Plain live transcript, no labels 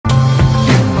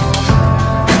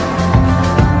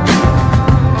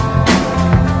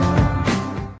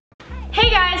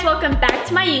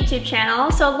YouTube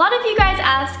channel. So a lot of you guys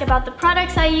ask about the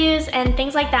products I use and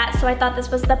things like that. So I thought this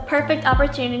was the perfect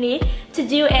opportunity to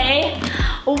do a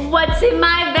what's in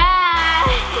my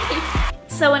bag.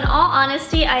 So in all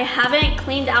honesty, I haven't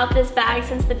cleaned out this bag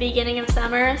since the beginning of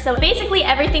summer. So basically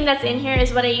everything that's in here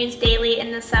is what I use daily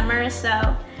in the summer.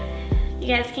 So you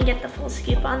guys can get the full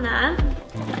scoop on that.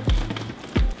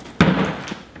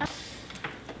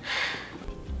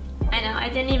 I know, I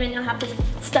didn't even know half this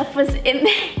stuff was in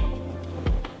there.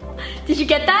 Did you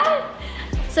get that?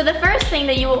 So the first thing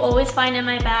that you will always find in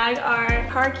my bag are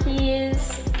car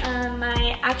keys,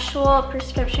 my actual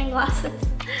prescription glasses.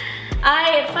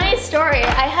 Funny story,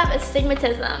 I have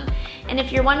astigmatism. And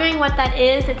if you're wondering what that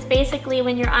is, it's basically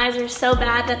when your eyes are so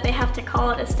bad that they have to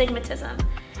call it astigmatism.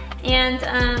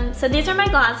 And so these are my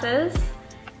glasses.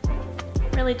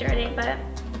 Really dirty, but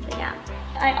yeah.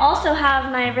 I also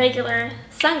have my regular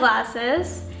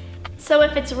sunglasses. So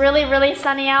if it's really, really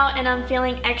sunny out and I'm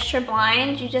feeling extra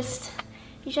blind, you just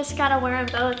gotta wear them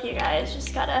both, you guys.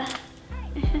 Just gotta.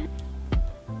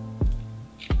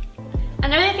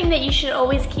 Another thing that you should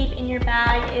always keep in your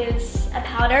bag is a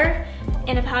powder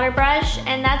and a powder brush.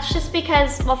 And that's just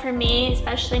because, well, for me,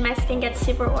 especially, my skin gets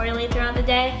super oily throughout the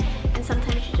day. And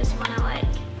sometimes you just wanna, like,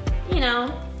 you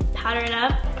know, powder it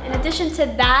up. In addition to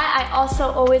that, I also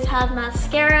always have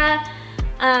mascara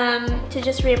to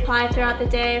just reapply throughout the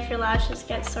day if your lashes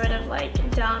get sort of like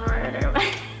downward, or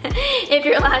if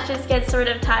your lashes get sort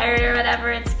of tired or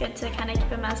whatever, it's good to kind of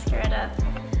keep a mascara to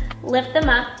lift them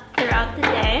up throughout the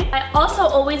day. I also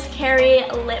always carry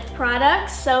lip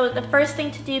products. So the first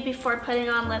thing to do before putting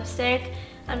on lipstick,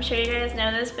 I'm sure you guys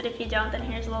know this, but if you don't, then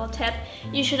here's a little tip.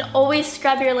 You should always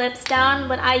scrub your lips down.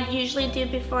 What I usually do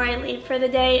before I leave for the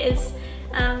day is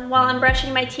while I'm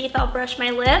brushing my teeth, I'll brush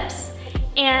my lips.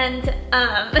 And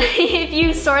if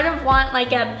you sort of want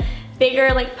like a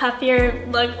bigger, like puffier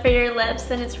look for your lips,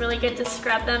 then it's really good to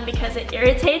scrub them because it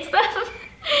irritates them.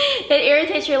 It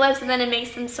irritates your lips and then it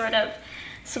makes them sort of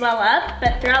swell up.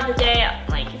 But throughout the day,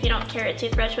 like if you don't carry a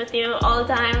toothbrush with you all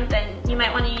the time, then you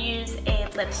might want to use a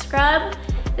lip scrub.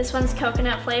 This one's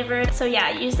coconut flavored. So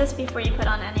yeah, use this before you put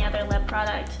on any other lip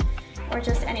product or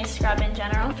just any scrub in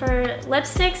general. For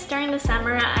lipsticks during the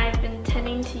summer, I've been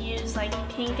tending to use like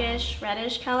pinkish,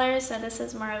 reddish colors. So this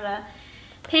is more of a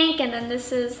pink, and then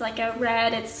this is like a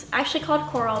red. It's actually called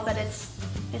coral, but it's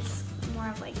more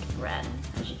of like red,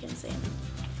 as you can see.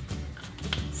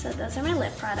 So those are my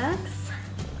lip products.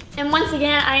 And once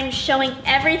again, I'm showing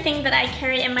everything that I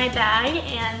carry in my bag,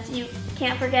 and you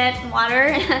can't forget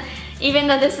water. Even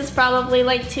though this is probably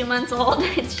like 2 months old,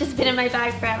 it's just been in my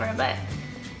bag forever, but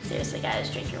seriously guys,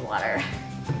 drink your water.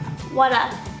 Water.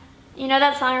 You know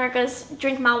that song where it goes,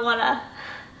 drink my water?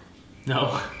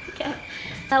 No. Okay.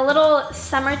 A little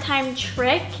summertime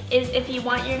trick is if you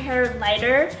want your hair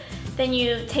lighter, then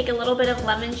you take a little bit of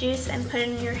lemon juice and put it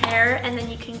in your hair, and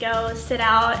then you can go sit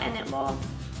out and it will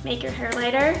make your hair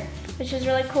lighter, which is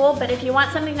really cool. But if you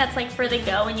want something that's like for the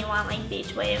go and you want like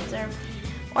beach waves or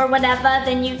whatever,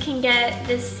 then you can get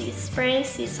this sea spray,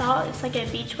 sea salt. It's like a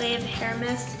beach wave hair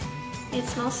mist. It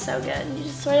smells so good. You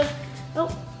just sort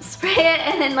of spray it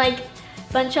and then like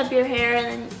bunch up your hair, and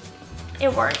then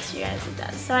it works, you guys, it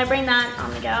does. So I bring that on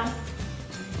the go.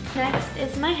 Next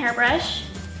is my hairbrush.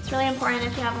 It's really important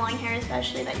if you have long hair,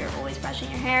 especially, that you're always brushing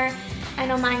your hair. I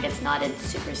know mine gets knotted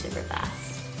super, super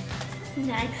fast.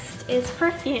 Next is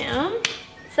perfume.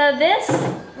 So this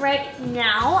right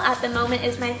now, at the moment,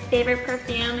 is my favorite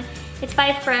perfume. It's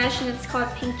by Fresh and it's called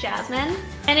Pink Jasmine.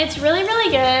 And it's really, really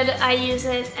good. I use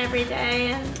it every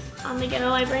day and on the go,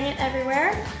 I bring it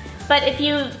everywhere. But if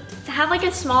you have like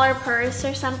a smaller purse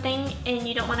or something and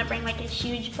you don't want to bring like a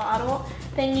huge bottle,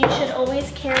 then you should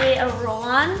always carry a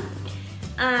roll-on.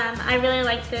 I really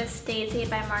like this Daisy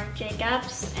by Marc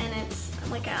Jacobs, and it's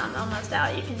like I'm almost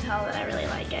out. You can tell that I really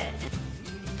like it.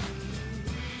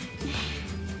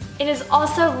 It is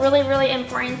also really, really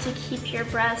important to keep your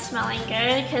breath smelling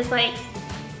good, because like,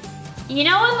 you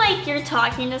know when like you're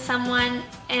talking to someone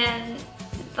and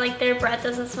like their breath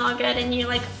doesn't smell good and you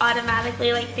like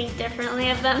automatically like think differently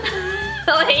of them?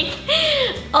 Like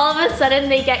all of a sudden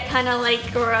they get kind of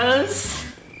like gross.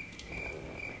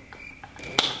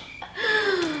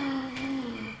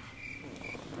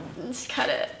 Just cut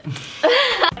it.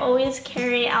 I always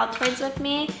carry Altoids with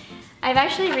me. I've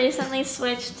actually recently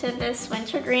switched to this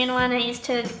wintergreen one. I used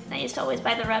to always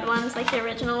buy the red ones, like the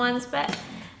original ones, but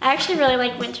I actually really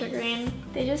like wintergreen.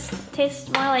 They just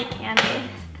taste more like candy.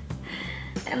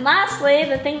 And lastly,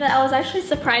 the thing that I was actually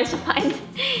surprised to find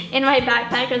in my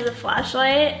backpack was a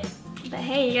flashlight. But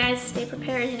hey, you guys, stay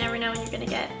prepared. You never know when you're gonna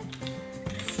get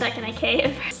stuck in a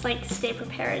cave. Just like stay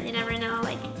prepared. You never know,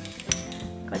 like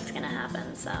what's gonna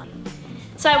happen, so.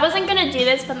 So I wasn't gonna do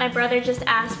this, but my brother just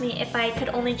asked me if I could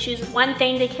only choose one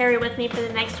thing to carry with me for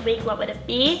the next week, what would it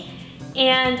be?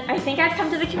 And I think I've come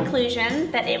to the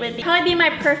conclusion that it would probably be my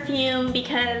perfume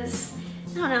because,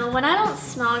 I don't know, when I don't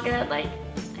smell good, like,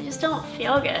 I just don't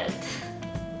feel good.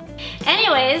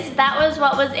 Anyways, that was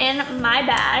what was in my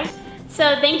bag.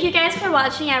 So thank you guys for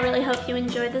watching. I really hope you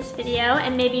enjoyed this video,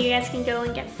 and maybe you guys can go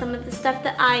and get some of the stuff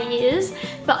that I use.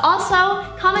 But also,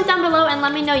 comment down below and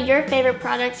let me know your favorite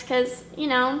products because, you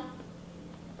know,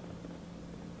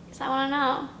 I want to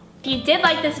know. If you did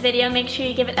like this video, make sure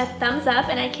you give it a thumbs up,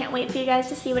 and I can't wait for you guys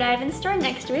to see what I have in store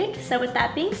next week. So with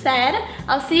that being said,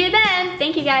 I'll see you then.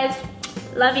 Thank you guys.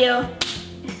 Love you.